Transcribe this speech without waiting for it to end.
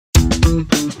My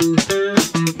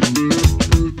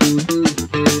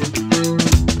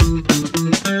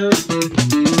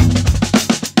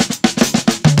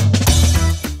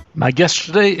guest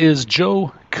today is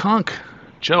Joe Kunk.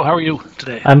 Joe, how are you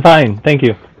today? I'm fine, thank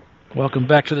you. Welcome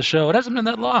back to the show. It hasn't been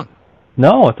that long.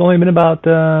 No, it's only been about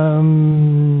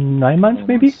 9 months,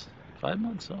 maybe? 5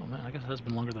 months? Oh, man, I guess it has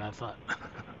been longer than I thought.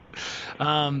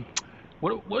 What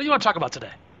do you want to talk about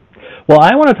today? Well,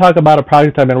 I want to talk about a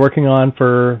project I've been working on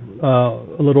for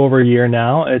a little over a year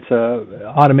now. It's an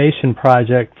automation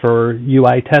project for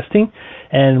UI testing.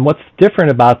 And what's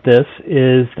different about this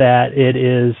is that it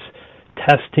is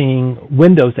testing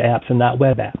Windows apps and not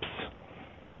web apps.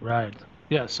 Right.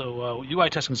 Yeah, so UI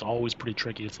testing is always pretty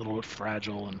tricky. It's a little bit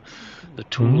fragile, and the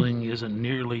tooling isn't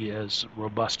nearly as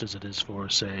robust as it is for,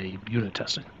 say, unit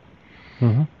testing.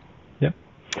 Yep.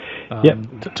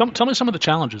 Tell me some of the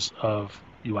challenges of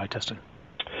UI testing.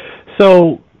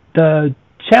 So the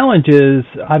challenge is,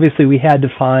 obviously, we had to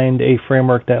find a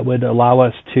framework that would allow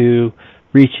us to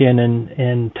reach in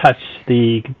and touch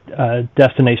the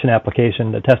destination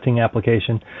application, the testing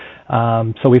application.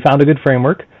 So we found a good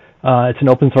framework. It's an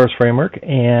open source framework,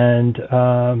 and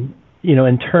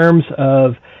in terms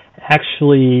of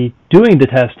actually doing the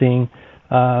testing,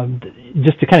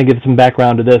 just to kind of give some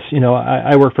background to this,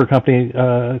 I work for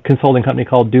a consulting company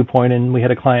called DewPoint, and we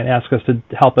had a client ask us to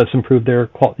help us improve their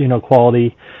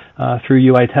quality through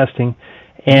UI testing,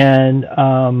 and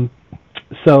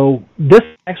so this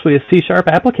is actually a C#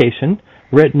 application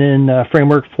written in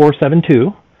framework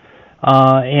 4.7.2,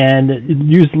 and it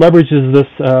leverages this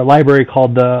library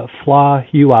called the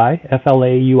FlaUI,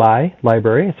 F-L-A-U-I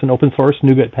library. It's an open source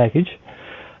NuGet package,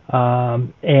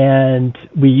 and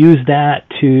we use that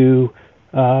to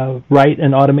write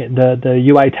and automate the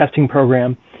UI testing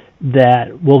program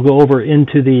that will go over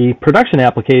into the production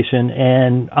application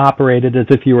and operate it as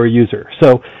if you were a user.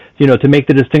 So, to make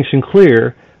the distinction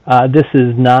clear, this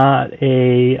is not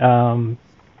a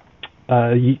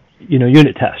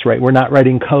unit test, right? We're not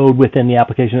writing code within the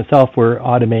application itself. We're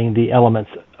automating the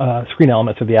elements, screen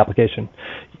elements of the application,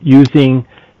 using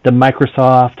the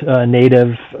Microsoft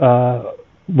native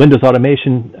Windows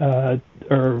automation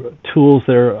or tools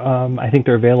that are, I think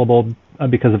they're available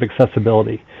because of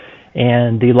accessibility.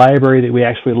 And the library that we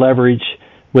actually leverage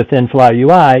within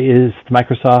FlaUI is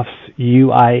Microsoft's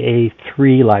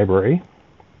UIA3 library.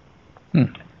 Does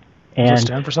that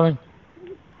stand for something?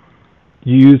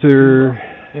 User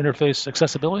interface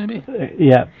accessibility, maybe?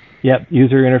 Yep.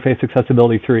 User interface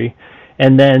accessibility 3,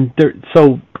 and then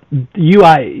so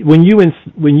UI when you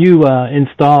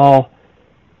install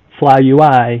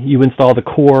FlaUI, you install the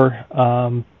core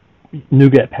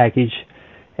NuGet package,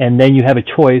 and then you have a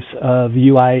choice of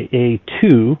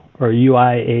UIA2 or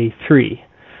UIA3.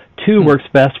 2 works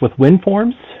best with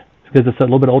WinForms because it's a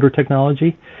little bit older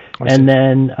technology. And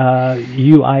then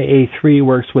UIA3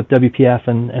 works with WPF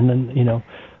and then,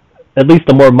 at least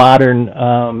the more modern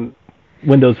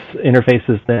Windows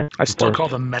interfaces than I still call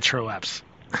them Metro apps.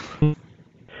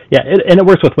 Yeah, and it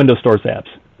works with Windows Stores apps.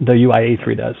 The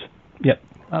UIA3 does. Yep.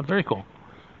 Very cool.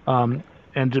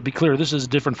 And to be clear, this is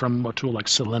different from a tool like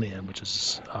Selenium, which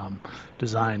is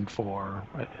designed for,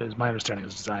 as my understanding,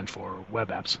 is designed for web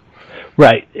apps.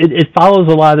 Right. It follows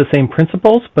a lot of the same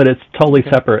principles, but it's totally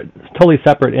separate. It's totally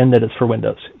separate in that it's for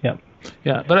Windows. Yeah.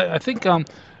 Yeah, but I think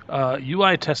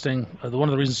UI testing, one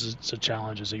of the reasons it's a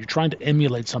challenge is that you're trying to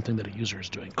emulate something that a user is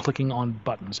doing, clicking on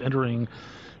buttons, entering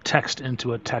text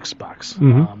into a text box,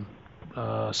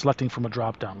 selecting from a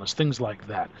drop-down list, things like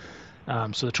that.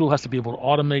 So the tool has to be able to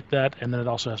automate that, and then it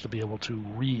also has to be able to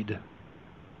read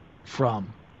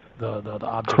from the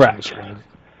objects on the screen.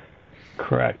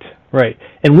 Correct. Right.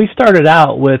 And we started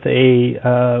out with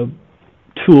a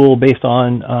tool based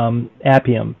on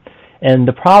Appium, and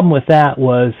the problem with that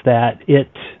was that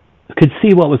it could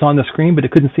see what was on the screen, but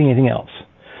it couldn't see anything else.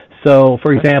 So,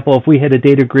 for example, if we had a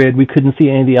data grid, we couldn't see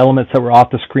any of the elements that were off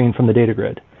the screen from the data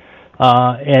grid,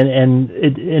 and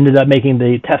it ended up making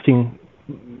the testing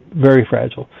very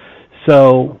fragile.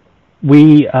 So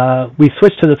we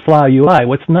switched to this FlaUI.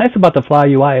 What's nice about the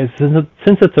FlaUI is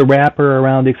since it's a wrapper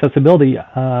around the accessibility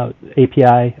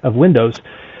API of Windows,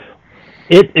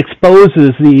 it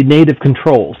exposes the native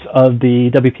controls of the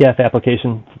WPF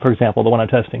application, for example, the one I'm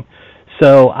testing.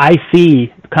 So I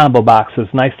see combo boxes,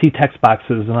 and I see text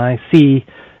boxes, and I see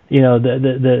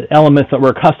the elements that we're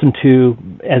accustomed to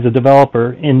as a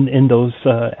developer in those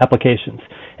applications.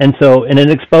 And it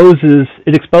exposes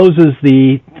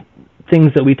the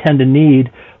things that we tend to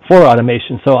need for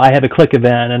automation. So I have a click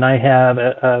event, and I have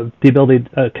the ability,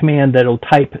 a command that will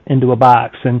type into a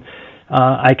box, and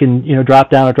I can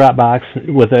drop down a drop box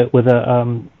with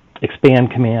a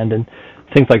expand command. And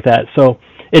things like that. So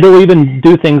it'll even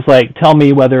do things like tell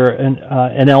me whether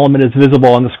an element is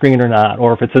visible on the screen or not,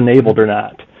 or if it's enabled or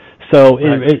not. So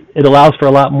it allows for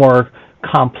a lot more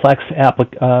complex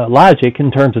logic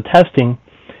in terms of testing.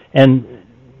 And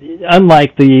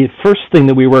unlike the first thing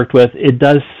that we worked with, it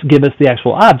does give us the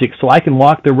actual object. So I can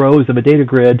walk the rows of a data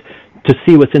grid to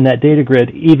see what's in that data grid,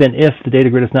 even if the data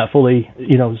grid is not fully,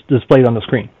 displayed on the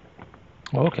screen.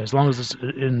 Well, okay, as long as it's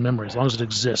in memory, as long as it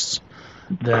exists,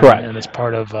 then, correct, and it's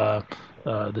part of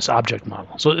this object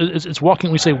model. So it's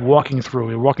walking. We say walking through.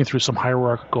 We're walking through some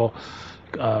hierarchical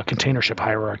containership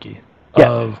hierarchy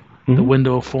of the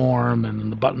window form, and then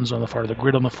the buttons on the far, the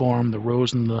grid on the form, the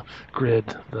rows in the grid,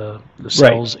 the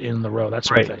cells in the row, that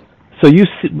sort of thing. So you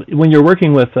see, when you're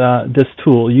working with this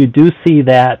tool, you do see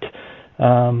that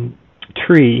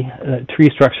tree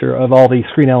structure of all these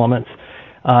screen elements,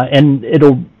 and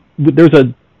there's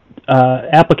a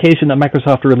application that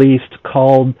Microsoft released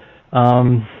called,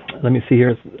 let me see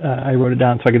here, I wrote it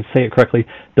down so I can say it correctly,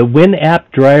 the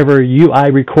WinApp Driver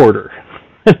UI Recorder.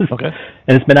 Okay.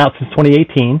 And it's been out since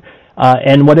 2018.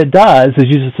 And what it does is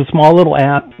uses a small little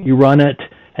app, you run it,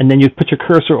 and then you put your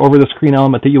cursor over the screen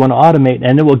element that you want to automate,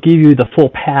 and it will give you the full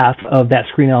path of that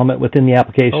screen element within the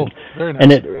application. Oh, very nice.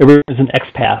 And it is an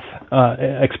XPath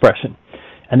expression.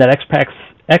 And that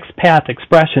XPath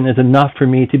expression is enough for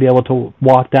me to be able to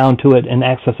walk down to it and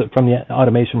access it from the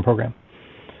automation program.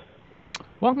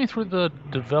 Walk me through the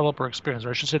developer experience,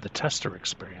 or I should say the tester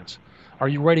experience. Are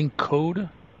you writing code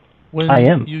when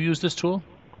you use this tool?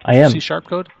 I am. C#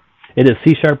 code? It is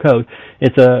C# code.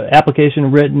 It's an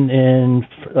application written in,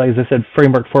 like as I said,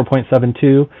 Framework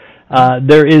 4.72.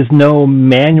 There is no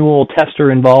manual tester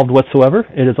involved whatsoever.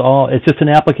 It's just an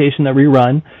application that we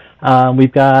run.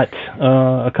 We've got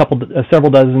several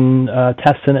dozen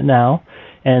tests in it now,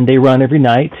 and they run every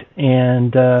night.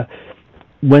 And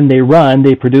when they run,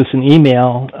 they produce an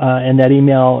email, and that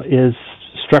email is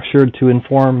structured to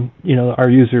inform our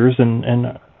users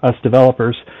and us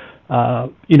developers,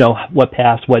 what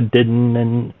passed, what didn't,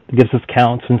 and gives us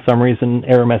counts and summaries and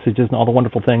error messages and all the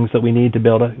wonderful things that we need to be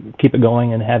able to keep it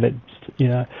going and have it,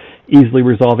 easily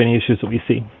resolve any issues that we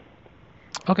see.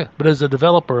 Okay, but as a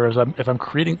developer, if I'm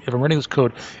writing this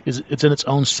code, it's in its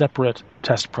own separate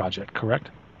test project,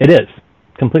 correct? It is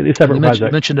completely separate project.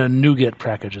 You mentioned a NuGet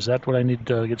package. Is that what I need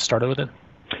to get started with it?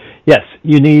 Yes,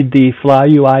 you need the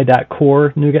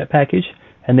FlaUI.core NuGet package,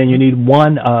 and then you need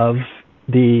one of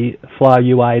the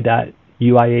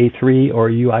FlaUI.UIA3 or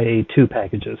UIA2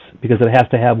 packages, because it has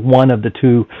to have one of the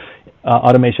two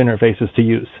automation interfaces to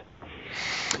use.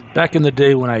 Back in the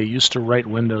day when I used to write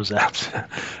Windows apps,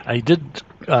 I did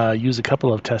use a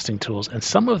couple of testing tools, and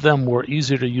some of them were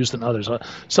easier to use than others.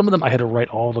 Some of them I had to write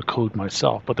all the code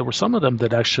myself, but there were some of them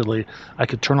that actually I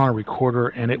could turn on a recorder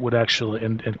and it would actually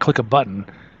and click a button,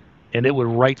 and it would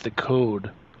write the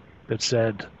code that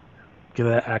said give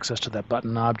access to that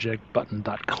button object,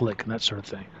 button.click, and that sort of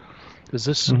thing. Does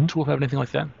this tool have anything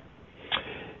like that?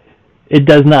 It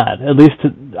does not. At least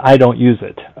I don't use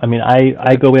it. I mean,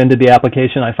 I go into the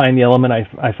application, I find the element,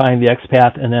 I find the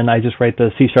XPath, and then I just write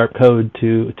the C# code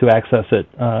to access it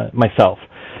myself.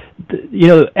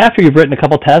 After you've written a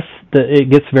couple tests, it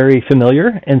gets very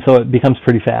familiar, and so it becomes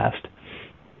pretty fast.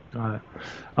 Got it.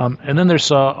 And then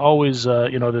there's always,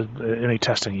 any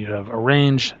testing. You have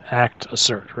arrange, act,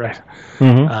 assert, right?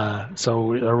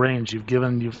 So arrange, you've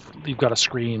got a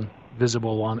screen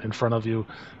visible in front of you,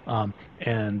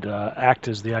 and act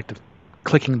is the act of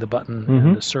clicking the button,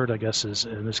 and assert, I guess, is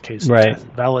in this case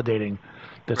validating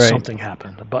that something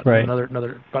happened. A button,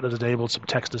 another button is enabled, some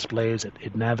text displays,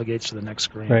 it navigates to the next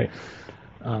screen. Right.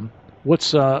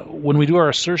 When we do our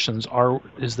assertions,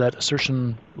 is that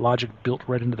assertion logic built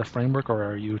right into the framework, or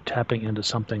are you tapping into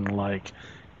something like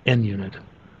NUnit?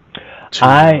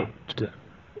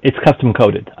 It's custom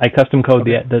coded. I custom code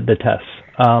the tests,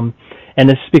 and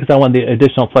it's just because I want the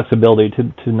additional flexibility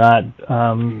to not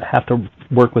have to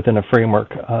work within a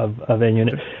framework of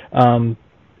NUnit.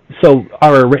 So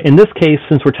in this case,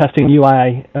 since we're testing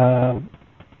UI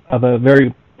of a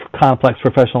very complex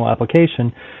professional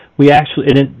application,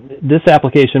 this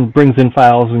application brings in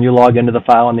files when you log into the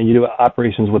file, and then you do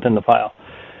operations within the file.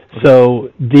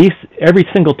 So every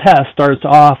single test starts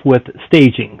off with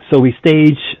staging. So we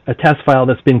stage a test file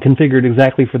that's been configured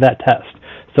exactly for that test.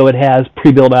 So it has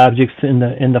pre-built objects in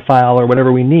the file or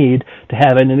whatever we need to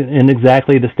have it in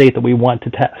exactly the state that we want to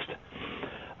test.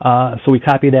 So we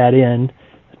copy that in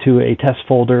to a test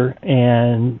folder,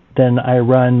 and then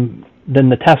then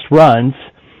the test runs,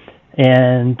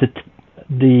 and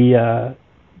the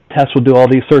test will do all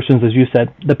the assertions, as you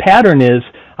said. The pattern is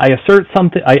I assert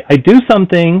something, I do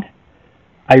something,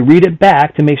 I read it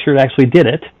back to make sure it actually did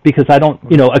it, because I don't,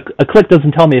 a click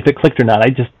doesn't tell me if it clicked or not. I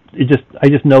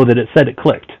just know that it said it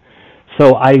clicked.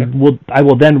 So I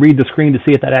will then read the screen to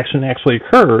see if that action actually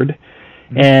occurred,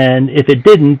 and if it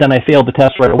didn't, then I failed the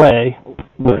test right away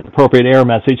with an appropriate error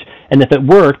message. And if it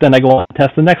worked, then I go on to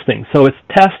test the next thing. So it's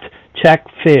test, check,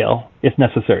 fail if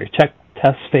necessary. Check,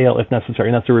 test, fail if necessary.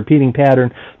 And that's a repeating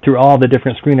pattern through all the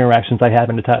different screen interactions I have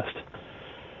in the test.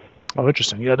 Oh,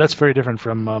 interesting. Yeah, that's very different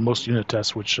from most unit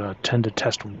tests, which tend to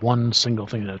test one single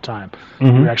thing at a time.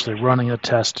 You're actually running a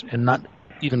test and not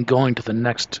even going to the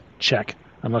next check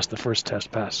unless the first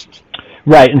test passes.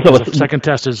 Right, and so the second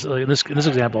test is, in this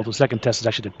example, the second test is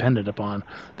actually dependent upon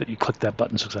that you click that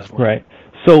button successfully. Right.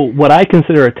 So what I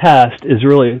consider a test is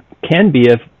can be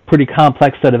a pretty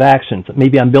complex set of actions.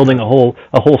 Maybe I'm building a whole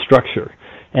structure,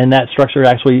 and that structure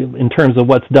actually, in terms of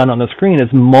what's done on the screen, is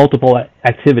multiple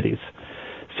activities.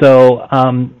 So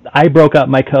I broke up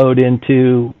my code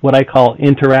into what I call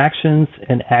interactions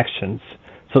and actions.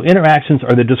 So interactions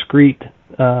are the discrete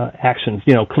actions,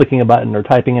 clicking a button or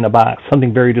typing in a box,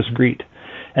 something very discrete.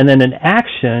 And then an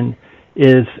action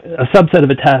is a subset of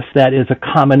a test that is a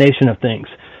combination of things.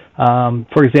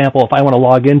 For example, if I want to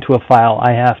log into a file,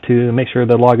 I have to make sure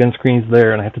the login screen's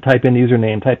there, and I have to type in the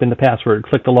username, type in the password,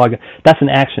 click the login. That's an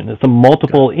action. It's a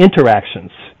multiple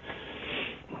interactions.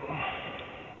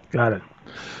 Got it.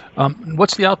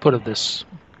 What's the output of this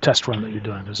test run that you're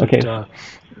doing? Is it a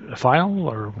file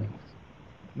or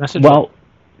message? Well,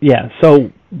 yeah.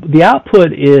 So the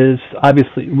output is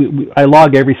obviously I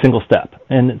log every single step,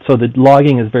 and so the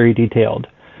logging is very detailed.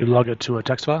 You log it to a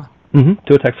text file?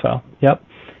 To a text file. Yep.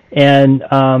 And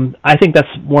I think that's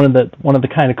one of the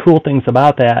kind of cool things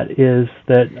about that is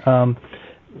that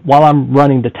while I'm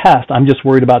running the test, I'm just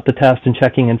worried about the test and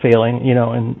checking and failing,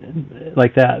 and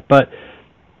like that. But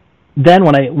then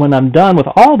when I'm done with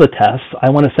all the tests, I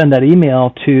want to send that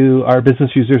email to our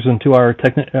business users and to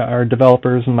our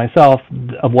developers and myself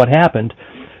of what happened.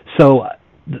 So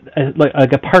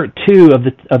like a part 2 of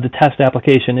the test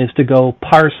application is to go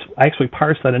parse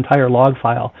that entire log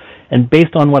file, and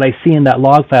based on what I see in that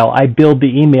log file, I build the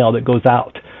email that goes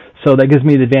out. So that gives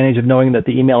me the advantage of knowing that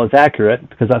the email is accurate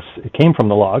because it came from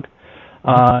the log,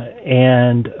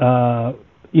 and I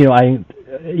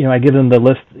give them the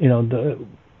list, the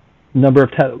number of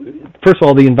first of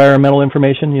all, the environmental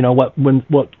information,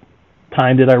 what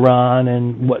time did I run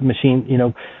and what machine,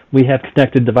 we have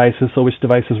connected devices, so which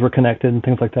devices were connected and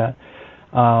things like that.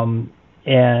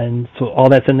 And so all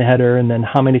that's in the header, and then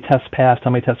how many tests passed,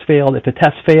 how many tests failed. If a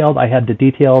test failed, I had the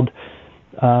detailed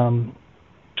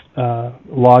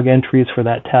log entries for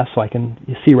that test, so I can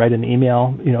see right in the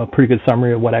email, a pretty good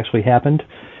summary of what actually happened.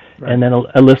 Right. And then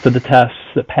a list of the tests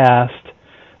that passed.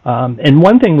 And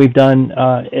one thing we've done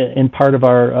in part of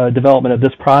our development of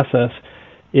this process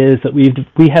is that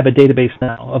we have a database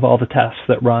now of all the tests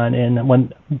that run and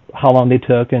how long they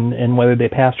took and whether they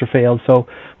passed or failed. So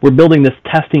we're building this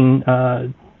testing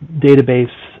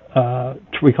database.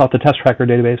 We call it the test tracker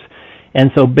database.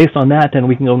 And so based on that, then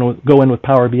we can go in with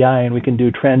Power BI and we can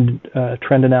do trend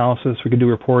analysis. We can do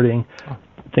reporting,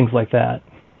 things like that.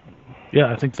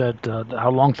 Yeah, I think that how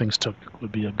long things took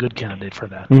would be a good candidate for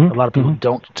that. A lot of people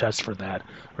don't test for that,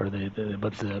 or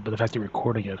but the fact that you're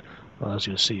recording it allows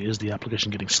you to see, is the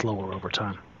application getting slower over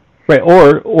time? Right,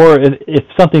 or if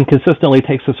something consistently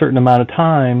takes a certain amount of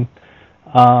time,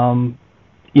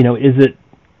 is it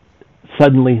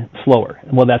suddenly slower?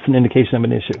 Well, that's an indication of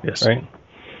an issue. Yes. Right.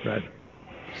 Right.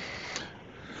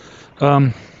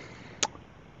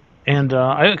 And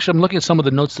I'm looking at some of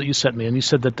the notes that you sent me, and you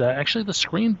said that actually the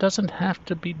screen doesn't have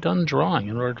to be done drawing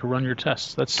in order to run your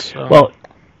tests. That's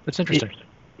interesting.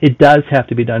 It does have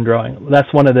to be done drawing.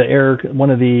 That's one of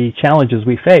the challenges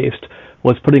we faced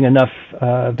was putting enough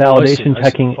validation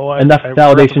checking.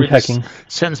 Validation checking.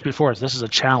 Sentence before us. This is a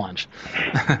challenge.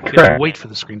 Correct. Wait for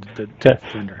the screen to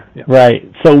render. Yeah.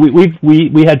 Right. So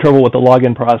we had trouble with the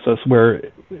login process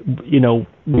where we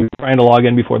were trying to log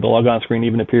in before the logon screen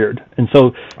even appeared, and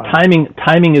so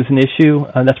timing is an issue.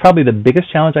 That's probably the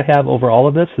biggest challenge I have over all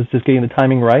of this is just getting the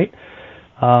timing right.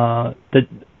 And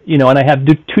I have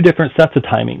two different sets of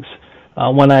timings.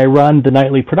 When I run the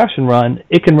nightly production run,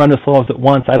 it can run as slow as it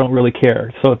wants. I don't really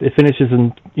care. So if it finishes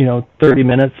in 30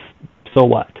 minutes, so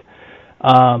what?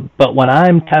 But when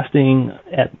I'm testing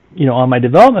at on my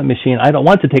development machine, I don't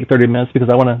want to take 30 minutes because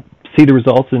I want to see the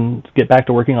results and get back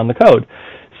to working on the code.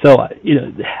 So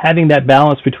having that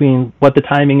balance between what the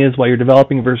timing is while you're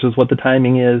developing versus what the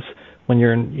timing is when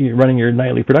you're running your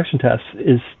nightly production tests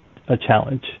is a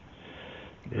challenge.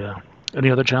 Yeah.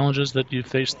 Any other challenges that you've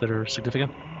faced that are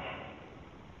significant?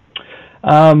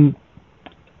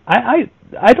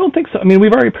 I don't think so. I mean,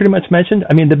 we've already pretty much mentioned.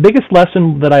 I mean, the biggest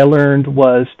lesson that I learned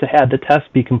was to have the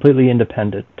test be completely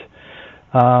independent.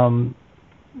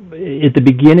 At the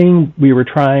beginning, we were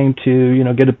trying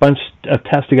to, get a bunch of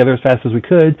tests together as fast as we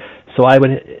could. So I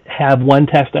would have one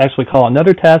test actually call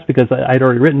another test because I'd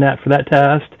already written that for that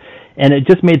test, and it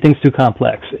just made things too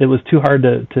complex. It was too hard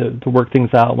to work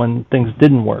things out when things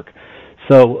didn't work.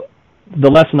 So the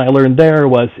lesson I learned there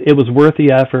was it was worth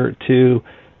the effort to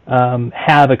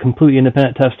have a completely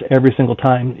independent test every single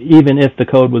time, even if the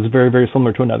code was very, very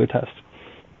similar to another test.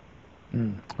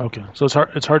 Okay, so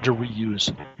it's hard to reuse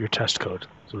your test code.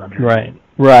 So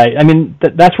Right. I mean,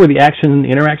 that's where the action and the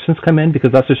interactions come in,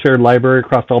 because that's a shared library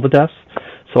across all the tests.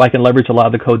 So I can leverage a lot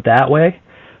of the code that way.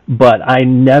 But I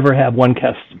never have one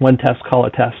test call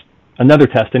another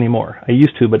test anymore. I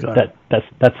used to, but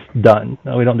that's done.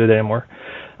 No, we don't do that anymore.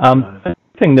 The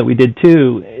thing that we did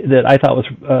too that I thought was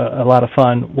a lot of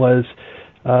fun was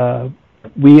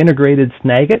we integrated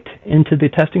Snagit into the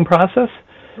testing process.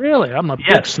 Really? I'm a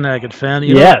big Snagit fan.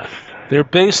 Yes. They're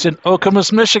based in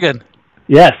Okemos, Michigan.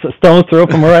 Yes, a stone's throw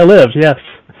from where I live, yes.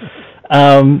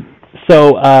 And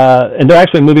they're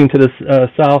actually moving to this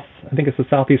south, I think it's the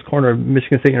southeast corner of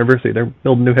Michigan State University. They're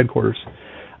building new headquarters.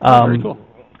 Very cool.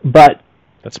 But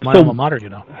that's my alma mater,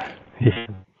 Yeah.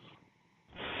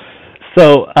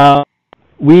 So I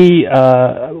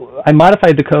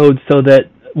modified the code so that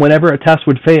whenever a test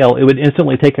would fail, it would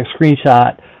instantly take a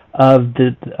screenshot of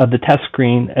the test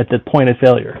screen at the point of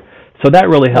failure. So that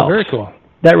really helps. Very cool.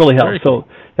 That really helps. So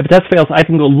if a test fails, I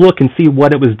can go look and see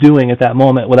what it was doing at that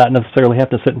moment without necessarily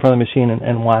having to sit in front of the machine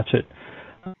and watch it.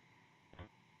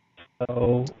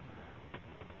 So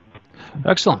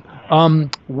excellent.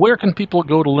 Where can people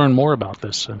go to learn more about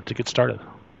this and to get started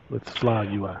with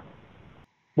FlaUI?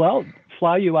 Well,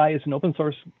 FlaUI is an open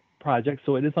source project,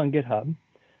 so it is on GitHub.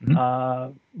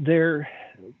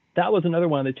 That was another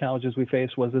one of the challenges we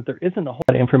faced, was that there isn't a whole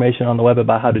lot of information on the web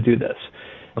about how to do this.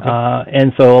 Okay.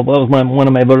 And so that was one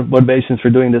of my motivations for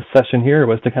doing this session here,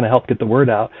 was to kind of help get the word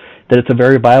out that it's a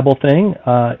very viable thing.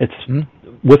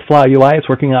 With FlaUI, it's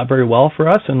working out very well for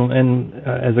us and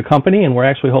as a company, and we're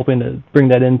actually hoping to bring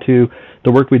that into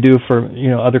the work we do for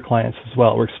other clients as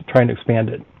well. We're trying to expand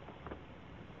it.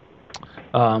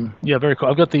 Yeah, very cool.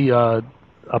 I've got the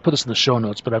I'll put this in the show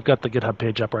notes, but I've got the GitHub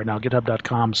page up right now,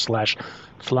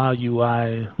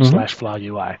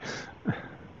 github.com/FlaUI/FlaUI.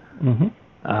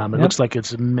 It looks like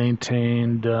it's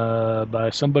maintained by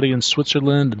somebody in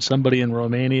Switzerland and somebody in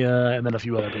Romania, and then a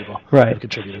few other people who have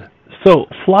contributed. So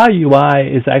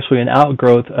FlaUI is actually an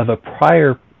outgrowth of a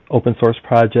prior open source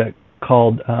project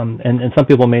called, and some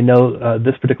people may know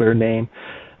this particular name.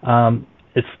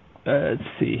 Let's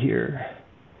see here.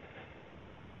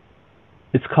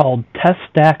 It's called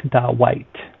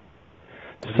teststack.white.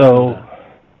 So,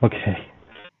 okay.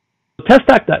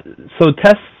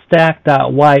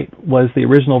 Teststack.white was the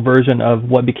original version of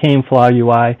what became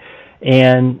FlaUI,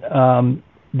 and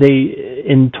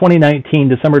in 2019,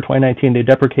 December 2019, they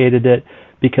deprecated it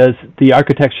because the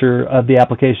architecture of the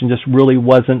application just really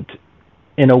wasn't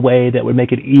in a way that would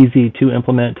make it easy to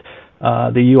implement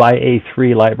the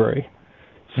UIA3 library.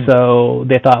 So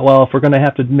they thought, well, if we're going to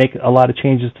have to make a lot of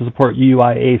changes to support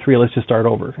UIA3, let's just start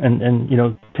over and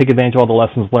take advantage of all the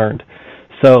lessons learned.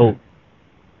 So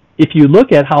if you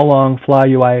look at how long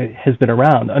FlaUI has been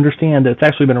around, understand that it's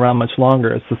actually been around much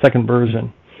longer. It's the second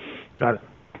version. Got it.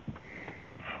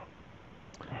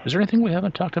 Is there anything we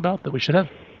haven't talked about that we should have?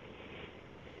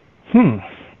 I'm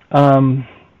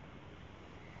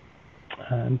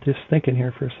just thinking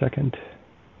here for a second.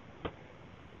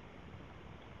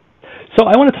 So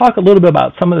I want to talk a little bit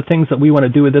about some of the things that we want to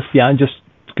do with this beyond just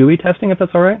GUI testing, if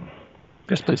that's all right.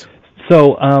 Yes, please.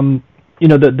 So,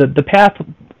 the path,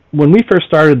 when we first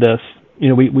started this,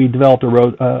 we developed a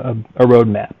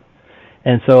roadmap.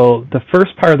 And so the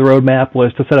first part of the roadmap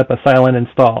was to set up a silent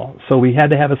install. So we had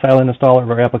to have a silent installer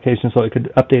of our application so it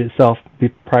could update itself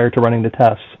prior to running the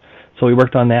tests. So we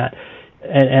worked on that.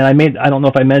 And I don't know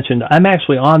if I mentioned, I'm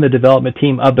actually on the development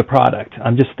team of the product.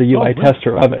 I'm just the UI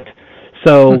tester of it.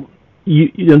 So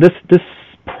this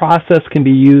process can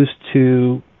be used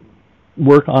to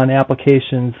work on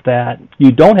applications that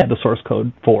you don't have the source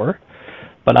code for.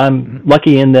 But I'm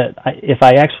lucky in that if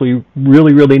I actually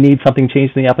really, really need something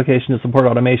changed in the application to support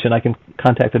automation, I can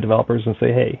contact the developers and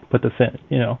say, hey, put this in.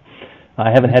 I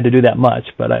haven't had to do that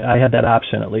much, but I had that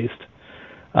option at least.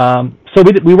 So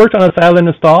we worked on a silent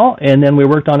install, and then we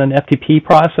worked on an FTP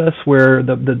process where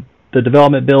the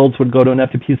development builds would go to an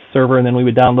FTP server, and then we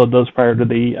would download those prior to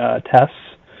the tests.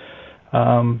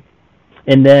 And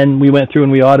then we went through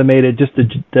and we automated just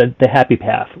the happy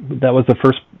path. That was the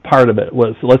first part of it.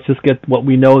 Was let's just get what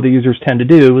we know the users tend to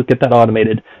do, let's get that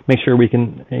automated, make sure we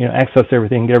can access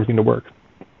everything, get everything to work.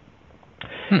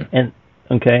 And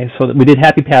okay, so we did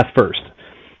Happy Path first.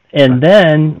 And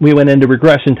then we went into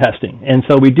regression testing. And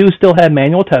so we do still have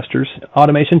manual testers.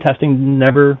 Automation testing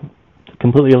never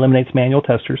completely eliminates manual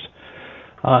testers,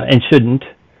 and shouldn't.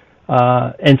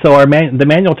 And so the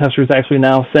manual testers actually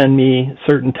now send me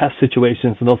certain test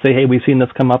situations, and they'll say, hey, we've seen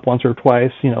this come up once or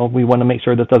twice. We want to make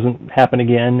sure that doesn't happen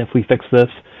again if we fix this.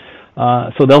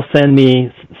 So they'll send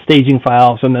me staging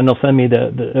files, and then they'll send me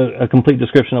a complete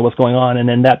description of what's going on, and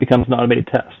then that becomes an automated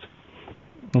test.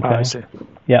 Okay. I see.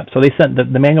 Yeah, so they sent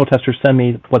the manual testers send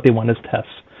me what they want as tests,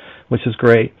 which is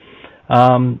great.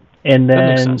 And then that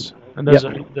makes sense. And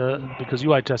because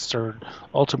UI tests are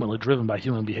ultimately driven by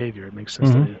human behavior, it makes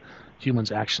sense that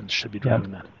humans' actions should be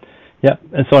driving that. Yep.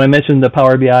 And so I mentioned the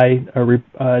Power BI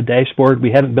dashboard.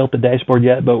 We haven't built the dashboard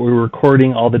yet, but we're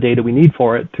recording all the data we need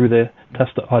for it through the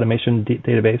test automation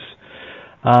database.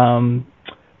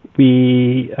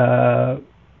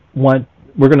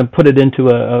 We're going to put it into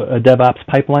a DevOps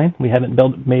pipeline. We haven't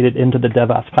made it into the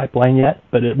DevOps pipeline yet,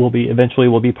 but it will be eventually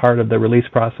will be part of the release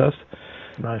process.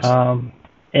 Nice.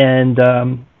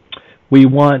 We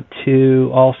want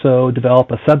to also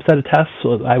develop a subset of tests,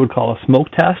 so I would call a smoke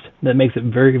test, that makes it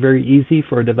very, very easy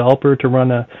for a developer to run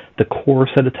the core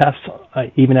set of tests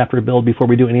even after a build before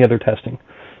we do any other testing,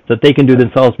 so that they can do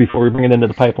themselves before we bring it into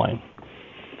the pipeline.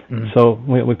 So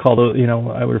we call those,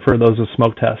 I would refer to those as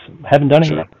smoke tests. Haven't done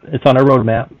it yet. It's on our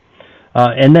roadmap.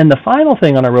 And then the final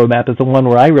thing on our roadmap is the one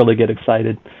where I really get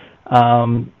excited.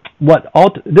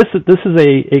 This is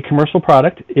a commercial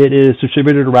product. It is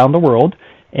distributed around the world,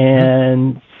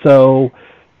 and so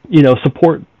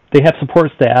support. They have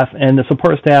support staff, and the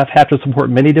support staff have to support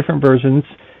many different versions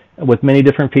with many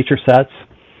different feature sets.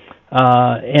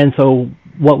 And so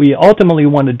what we ultimately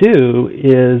want to do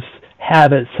is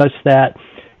have it such that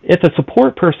if a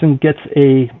support person gets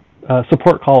a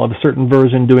support call of a certain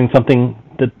version doing something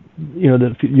that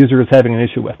the user is having an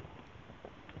issue with,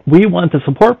 we want the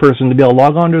support person to be able to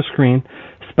log onto a screen,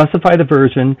 specify the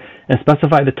version, and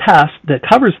specify the test that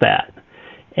covers that.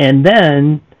 And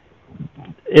then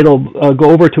it'll go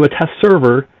over to a test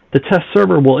server. The test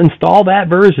server will install that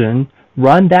version,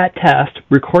 run that test,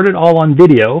 record it all on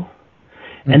video,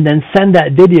 and then send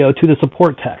that video to the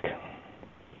support tech.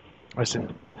 I see.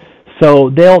 So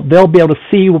they'll be able to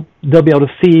see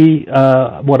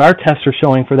what our tests are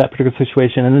showing for that particular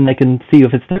situation, and then they can see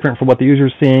if it's different from what the user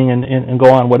is seeing and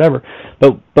go on whatever.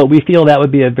 But we feel that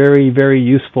would be a very, very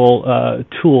useful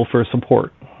tool for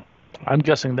support. I'm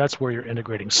guessing that's where you're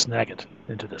integrating Snagit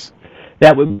into this.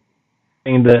 That would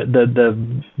be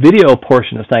the video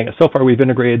portion of Snagit. So far, we've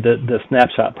integrated the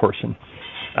snapshot portion.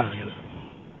 I get it.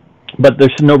 But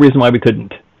there's no reason why we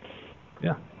couldn't.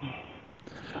 Yeah.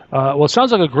 Well, it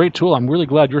sounds like a great tool. I'm really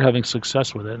glad you're having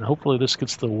success with it, and hopefully this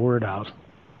gets the word out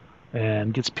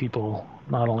and gets people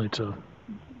not only to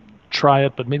try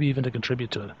it, but maybe even to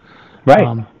contribute to it.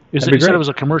 Right. You said it was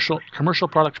a commercial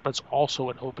product, but it's also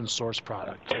an open source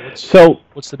product.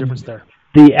 What's the difference there?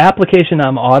 The application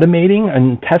I'm automating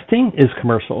and testing is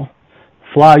commercial.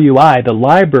 FlaUI, the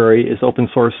library, is open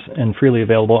source and freely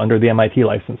available under the MIT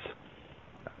license.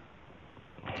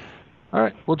 All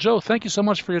right. Well, Joe, thank you so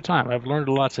much for your time. I've learned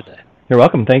a lot today. You're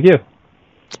welcome. Thank you.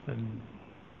 And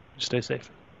stay safe.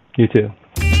 You too.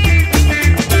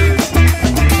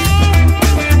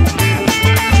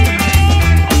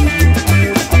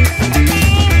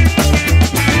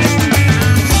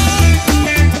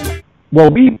 Well,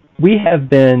 we're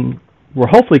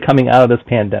hopefully coming out of this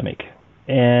pandemic,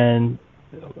 and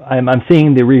I'm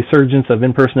seeing the resurgence of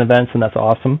in-person events, and that's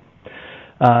awesome.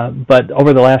 But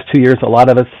over the last 2 years, a lot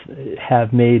of us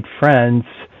have made friends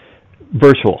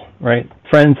virtual, right?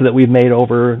 Friends that we've made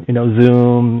over,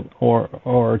 Zoom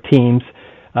or Teams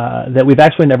that we've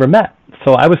actually never met.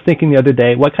 So I was thinking the other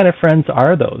day, what kind of friends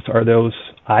are those? Are those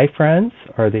iFriends?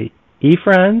 Are they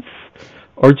eFriends?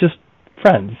 Or just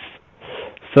friends?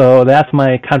 So that's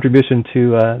my contribution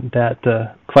to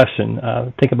that question.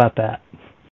 Think about that.